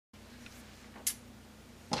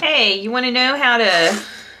Hey, you want to know how to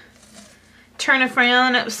turn a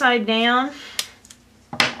frown upside down?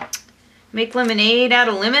 Make lemonade out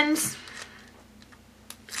of lemons?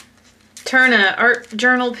 Turn an art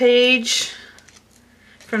journal page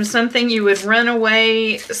from something you would run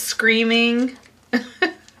away screaming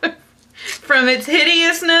from its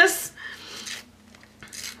hideousness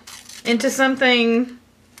into something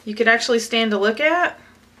you could actually stand to look at?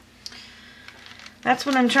 That's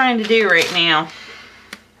what I'm trying to do right now.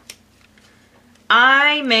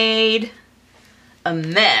 I made a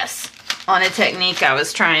mess on a technique I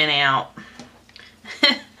was trying out.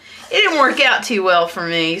 It didn't work out too well for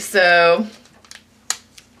me, so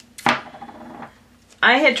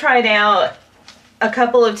I had tried out a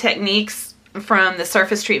couple of techniques from the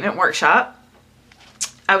surface treatment workshop.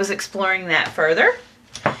 I was exploring that further,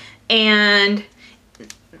 and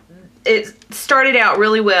it started out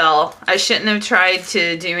really well. I shouldn't have tried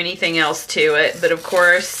to do anything else to it, but of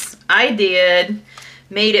course I did,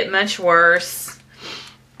 made it much worse,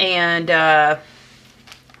 and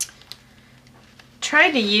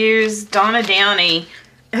tried to use, Donna Downey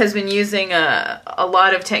has been using a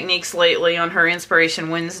lot of techniques lately on her Inspiration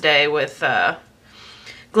Wednesday with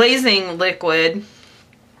glazing liquid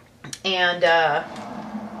and,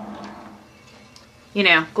 you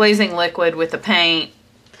know, glazing liquid with the paint.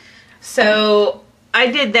 So I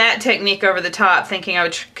did that technique over the top thinking I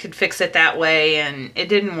could fix it that way, and it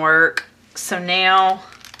didn't work. So now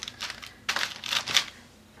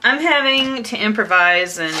I'm having to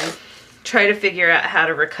improvise and try to figure out how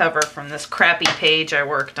to recover from this crappy page I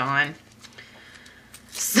worked on.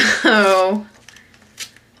 So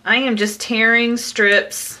I am just tearing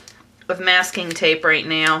strips of masking tape right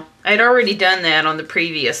now. I'd already done that on the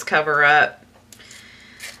previous cover up,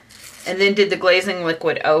 and then did the glazing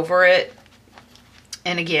liquid over it.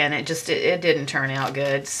 And again, it didn't turn out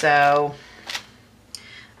good. So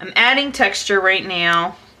I'm adding texture right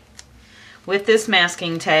now with this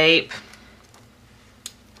masking tape.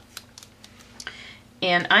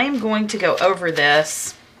 And I am going to go over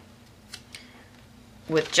this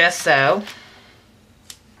with gesso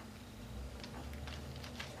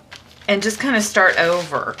and just kind of start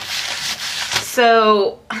over.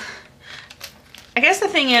 So I guess the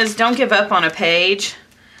thing is, don't give up on a page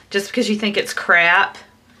just because you think it's crap,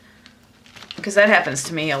 because that happens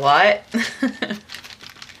to me a lot.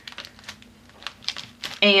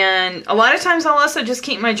 And a lot of times I'll also just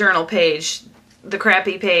keep my journal page, the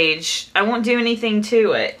crappy page. I won't do anything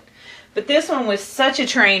to it. But this one was such a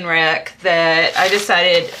train wreck that I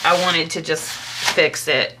decided I wanted to just fix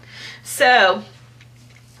it. So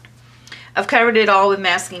I've covered it all with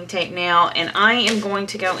masking tape now, and I am going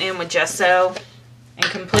to go in with gesso and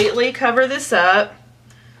completely cover this up.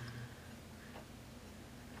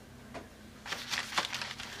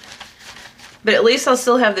 But at least I'll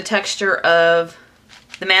still have the texture of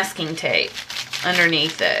the masking tape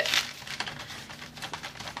underneath it.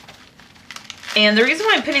 And the reason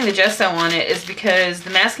why I'm putting the gesso on it is because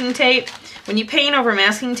the masking tape, when you paint over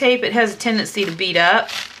masking tape, it has a tendency to bead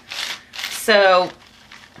up. So,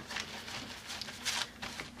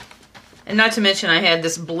 and not to mention I had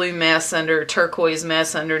this blue mess turquoise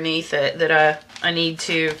mess underneath it that I need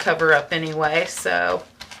to cover up anyway, so.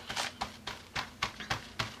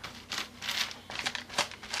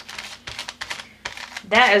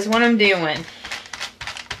 That is what I'm doing.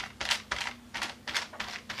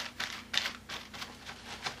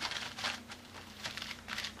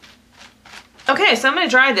 Okay, so I'm going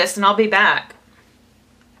to dry this and I'll be back.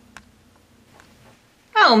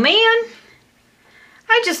 Oh man,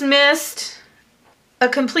 I just missed a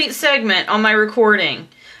complete segment on my recording.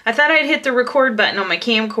 I thought I'd hit the record button on my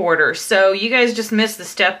camcorder, so you guys just missed the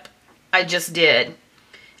step I just did.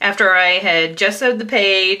 After I had gessoed the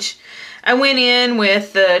page, I went in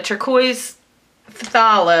with the turquoise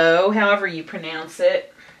phthalo, however you pronounce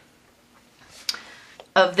it,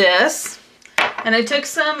 of this. And I took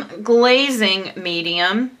some glazing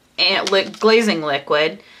medium and glazing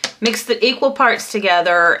liquid, mixed the equal parts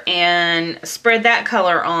together, and spread that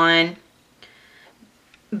color on.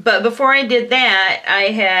 But before I did that,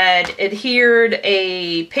 I had adhered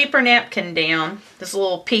a paper napkin down, this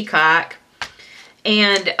little peacock,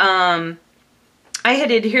 and I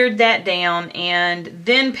had adhered that down and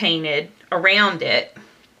then painted around it.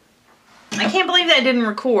 I can't believe that didn't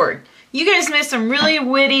record. You guys missed some really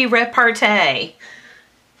witty repartee.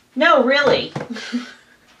 No, really.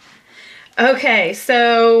 Okay,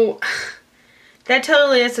 so that's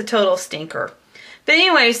a total stinker. But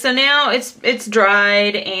anyway, so now it's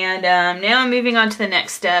dried, and now I'm moving on to the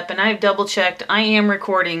next step, and I've double checked I am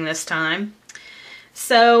recording this time.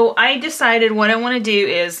 So I decided what I want to do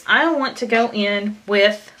is I want to go in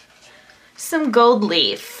with some gold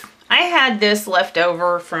leaf. I had this left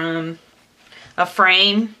over from a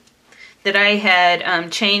frame that I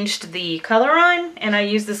had changed the color on, and I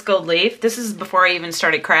used this gold leaf. This is before I even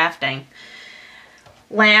started crafting.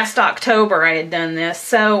 Last October I had done this.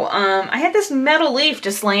 So I had this metal leaf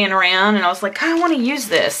just laying around, and I was like, I want to use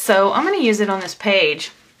this. So I'm going to use it on this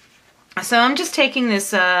page. So I'm just taking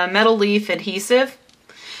this metal leaf adhesive,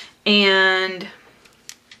 and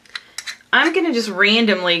I'm going to just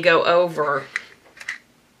randomly go over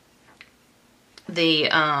the,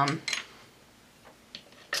 I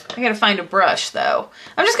gotta find a brush though.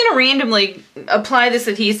 I'm just gonna randomly apply this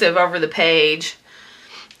adhesive over the page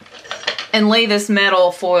and lay this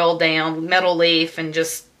metal foil down, metal leaf, and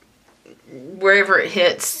just wherever it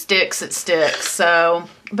hits, sticks, it sticks. So,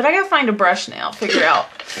 but I gotta find a brush now, figure out.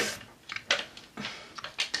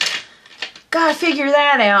 Gotta figure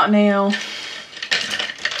that out now.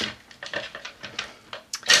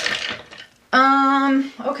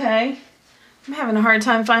 Okay. I'm having a hard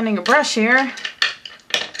time finding a brush here.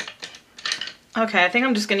 Okay, I think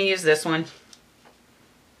I'm just going to use this one.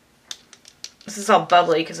 This is all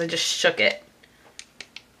bubbly because I just shook it.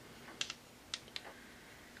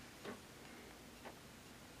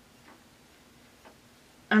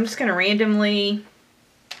 I'm just going to randomly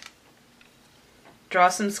draw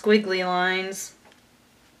some squiggly lines.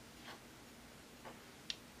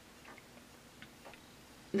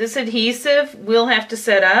 This adhesive will have to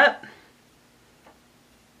set up.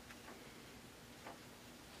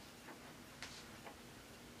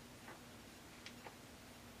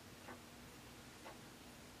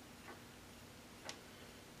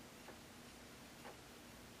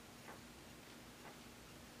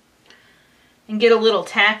 And get a little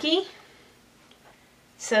tacky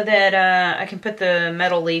so that I can put the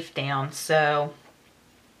metal leaf down. So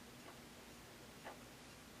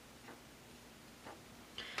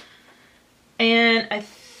and I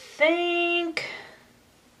think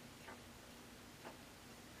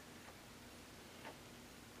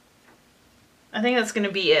that's going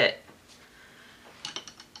to be it.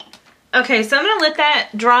 Okay, so I'm going to let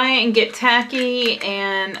that dry and get tacky,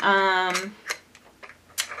 and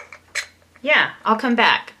yeah, I'll come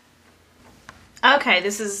back. Okay,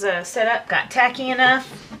 this is set up, got tacky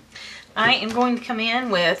enough. I am going to come in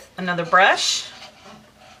with another brush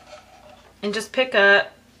and just pick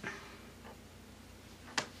up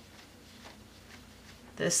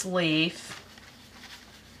this leaf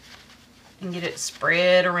and get it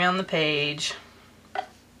spread around the page.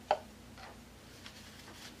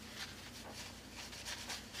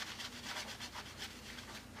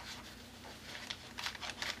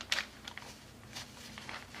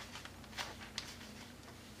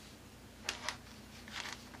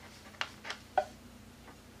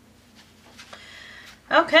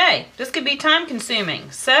 Okay, this could be time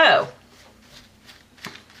consuming, so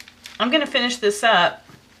I'm going to finish this up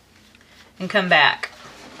and come back.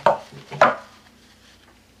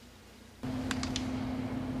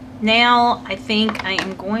 Now I think I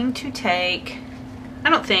am going to take, I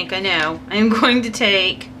don't think, I know, I am going to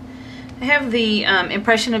take, I have the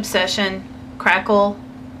Impression Obsession Crackle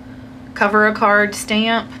Cover a Card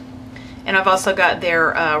stamp, and I've also got their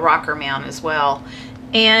rocker mount as well.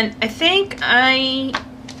 And I think I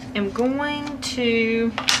am going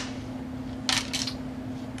to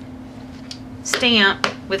stamp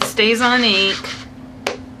with Stays On ink.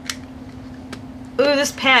 Ooh,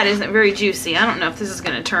 this pad isn't very juicy. I don't know if this is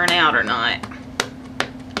going to turn out or not.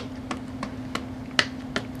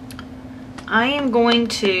 I am going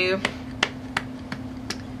to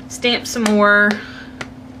stamp some more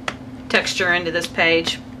texture into this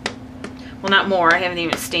page. Well, not more. I haven't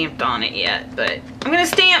even stamped on it yet, but I'm going to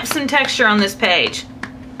stamp some texture on this page.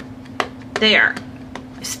 There.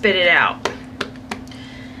 I spit it out.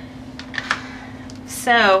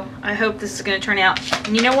 So, I hope this is going to turn out.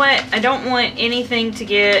 And you know what? I don't want anything to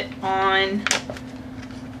get on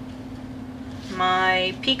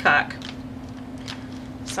my peacock.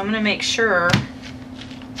 So I'm going to make sure.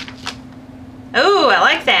 Oh, I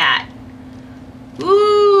like that.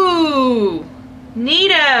 Ooh,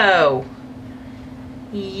 neato.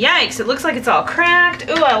 Yikes, it looks like it's all cracked.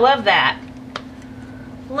 Ooh, I love that.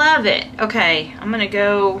 Love it. Okay, I'm gonna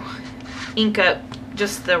go ink up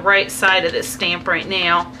just the right side of this stamp right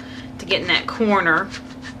now to get in that corner.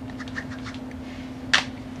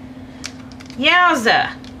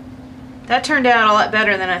 Yowza! That turned out a lot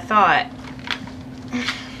better than I thought.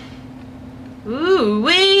 Ooh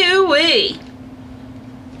wee, ooh wee.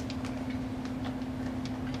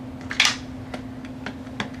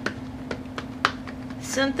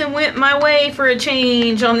 Something went my way for a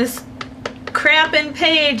change on this crapping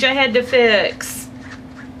page I had to fix.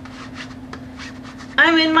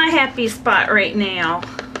 I'm in my happy spot right now.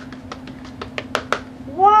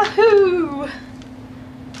 Wahoo!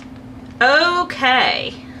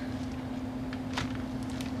 Okay.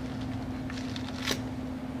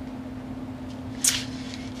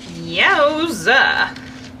 Yowza!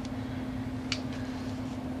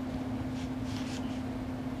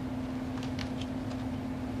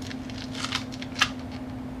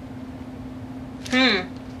 Okay,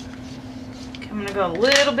 I'm gonna go a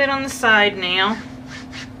little bit on the side now.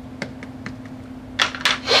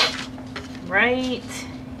 Right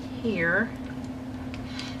here.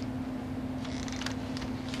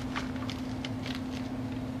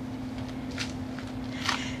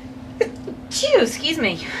 Phew, excuse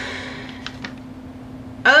me.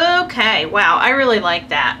 Okay, wow, I really like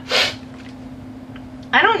that.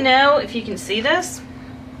 I don't know if you can see this,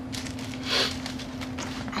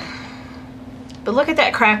 but look at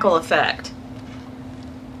that crackle effect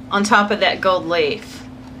on top of that gold leaf.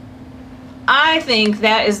 I think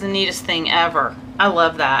that is the neatest thing ever. I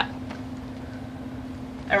love that.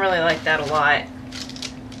 I really like that a lot.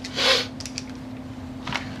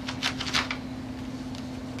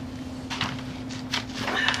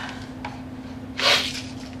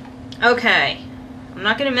 Okay, I'm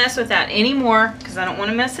not going to mess with that anymore because I don't want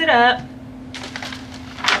to mess it up.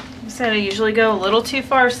 Like I said, I usually go a little too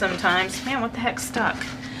far sometimes. Man, what the heck stuck?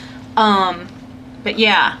 But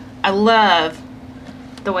yeah, I love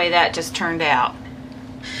the way that just turned out.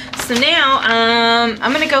 So now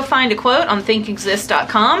I'm going to go find a quote on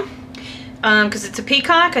thinkexist.com because it's a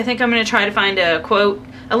peacock. I think I'm going to try to find a quote.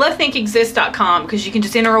 I love thinkexist.com because you can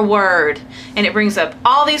just enter a word and it brings up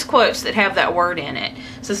all these quotes that have that word in it.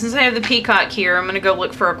 So since I have the peacock here, I'm going to go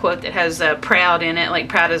look for a quote that has proud in it, like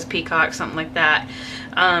proud as a peacock, something like that.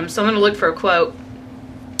 So I'm going to look for a quote,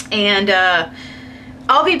 and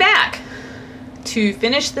I'll be back to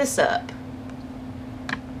finish this up.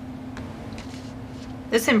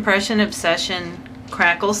 This Impression Obsession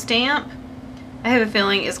crackle stamp, I have a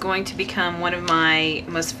feeling is going to become one of my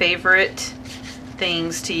most favorite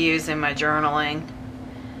things to use in my journaling.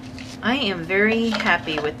 I am very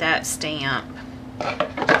happy with that stamp.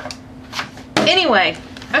 Anyway,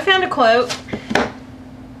 I found a quote.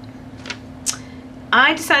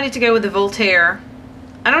 I decided to go with the Voltaire.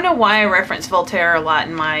 I don't know why I reference Voltaire a lot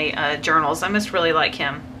in my journals. I must really like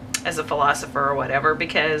him as a philosopher or whatever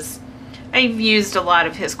because I've used a lot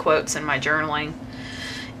of his quotes in my journaling.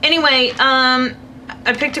 Anyway, I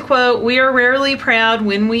picked a quote, "We are rarely proud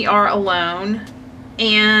when we are alone."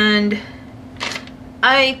 And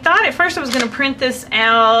I thought at first I was going to print this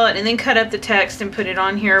out and then cut up the text and put it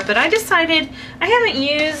on here, but I decided I haven't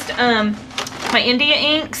used my India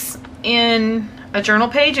inks in a journal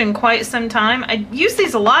page in quite some time. I used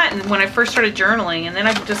these a lot when I first started journaling, and then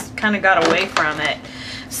I just kind of got away from it.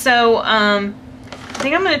 So I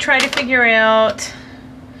think I'm going to try to figure out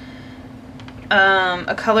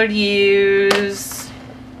a color to use,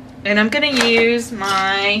 and I'm going to use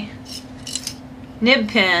my nib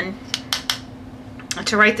pen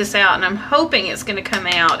to write this out, and I'm hoping it's going to come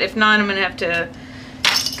out. If not, I'm going to have to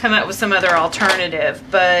come up with some other alternative.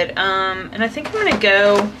 But and I think I'm going to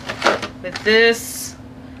go with this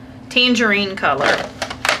tangerine color.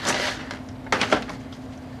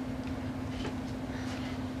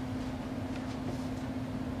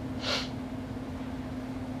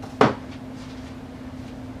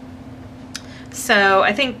 So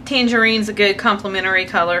I think tangerine's a good complementary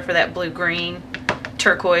color for that blue-green,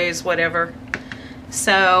 turquoise, whatever.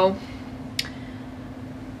 So,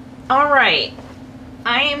 alright,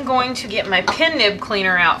 I am going to get my pen nib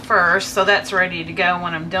cleaner out first, so that's ready to go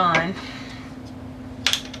when I'm done.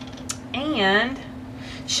 And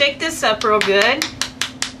shake this up real good.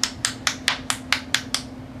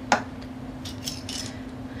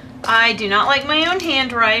 I do not like my own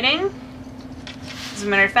handwriting. As a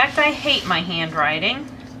matter of fact, I hate my handwriting.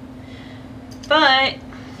 But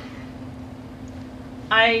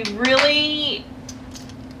I really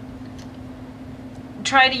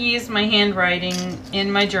try to use my handwriting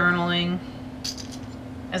in my journaling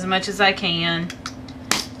as much as I can.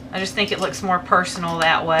 I just think it looks more personal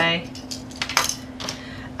that way.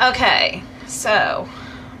 Okay, so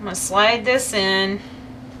I'm going to slide this in.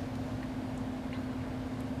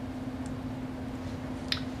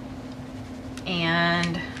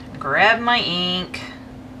 And grab my ink.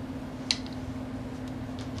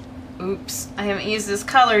 Oops, I haven't used this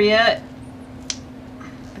color yet.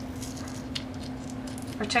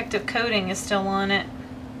 Protective coating is still on it.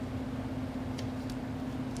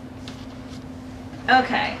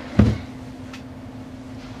 Okay.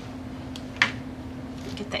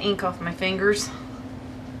 Get the ink off my fingers.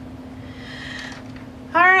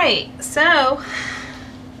 Alright, so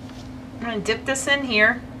I'm gonna dip this in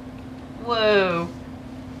here. Whoa.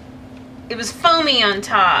 It was foamy on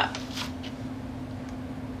top.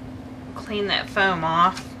 Clean that foam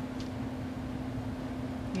off.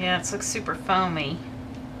 Yeah, it looks super foamy.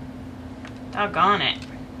 Doggone it.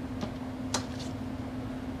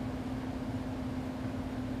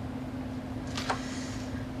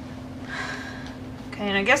 Okay,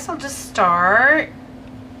 and I guess I'll just start.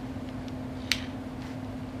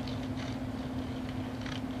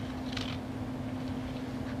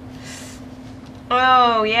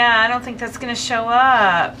 Oh, yeah, I don't think that's gonna show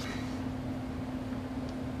up.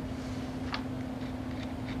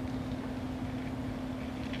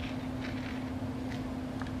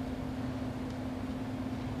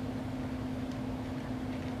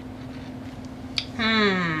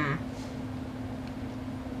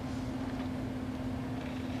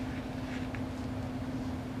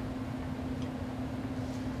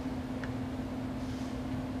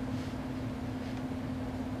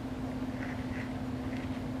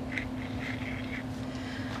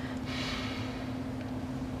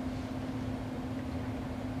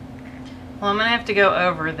 Well, I'm gonna have to go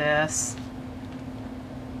over this.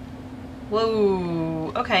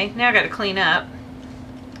 Whoa. Okay, now I gotta clean up.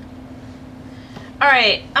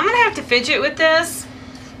 Alright, I'm gonna have to fidget with this.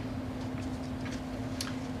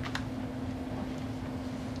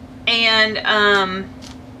 And I'm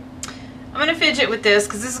gonna fidget with this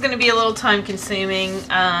because this is gonna be a little time consuming.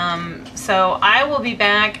 So I will be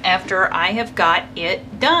back after I have got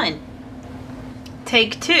it done.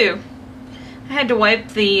 Take 2. I had to wipe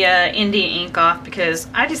the India ink off because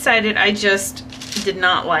I decided I just did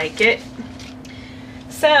not like it.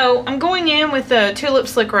 So I'm going in with the Tulip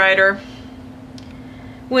Slick Writer,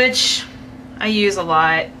 which I use a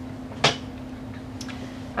lot. I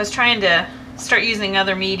was trying to start using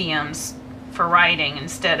other mediums for writing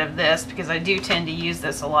instead of this because I do tend to use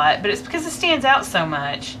this a lot, but it's because it stands out so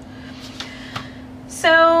much. So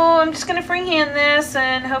I'm just going to freehand this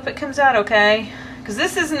and hope it comes out okay. Because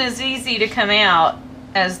this isn't as easy to come out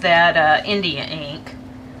as that India ink.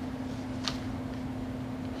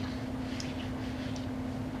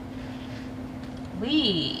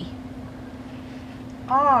 We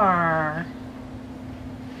are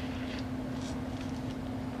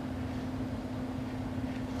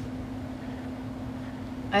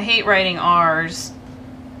I hate writing R's.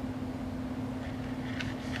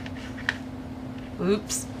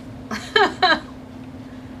 Oops.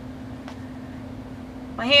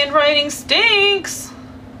 My handwriting stinks.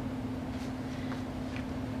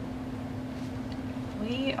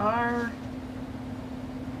 We are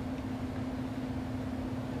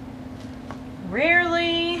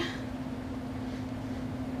rarely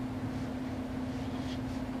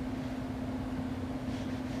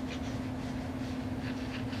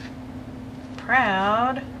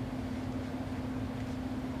proud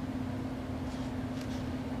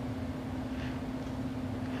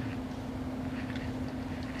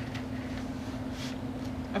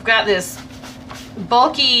I've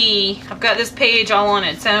got this page all on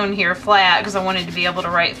its own here flat because I wanted to be able to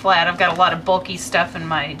write flat. I've got a lot of bulky stuff in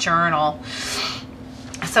my journal.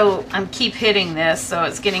 So I'm keep hitting this, so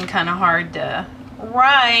it's getting kind of hard to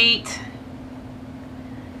write.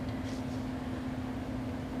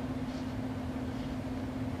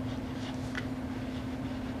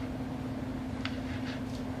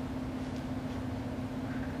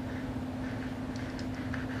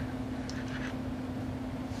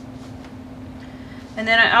 And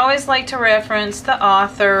then I always like to reference the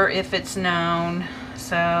author if it's known.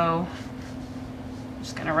 So I'm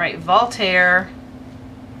just going to write Voltaire.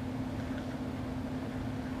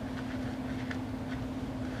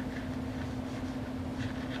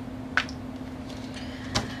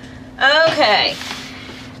 Okay.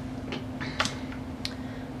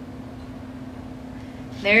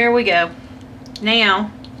 There we go.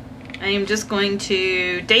 Now I am just going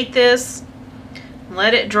to date this,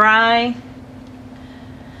 let it dry,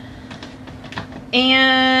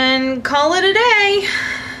 and call it a day.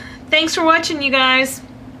 Thanks for watching, you guys.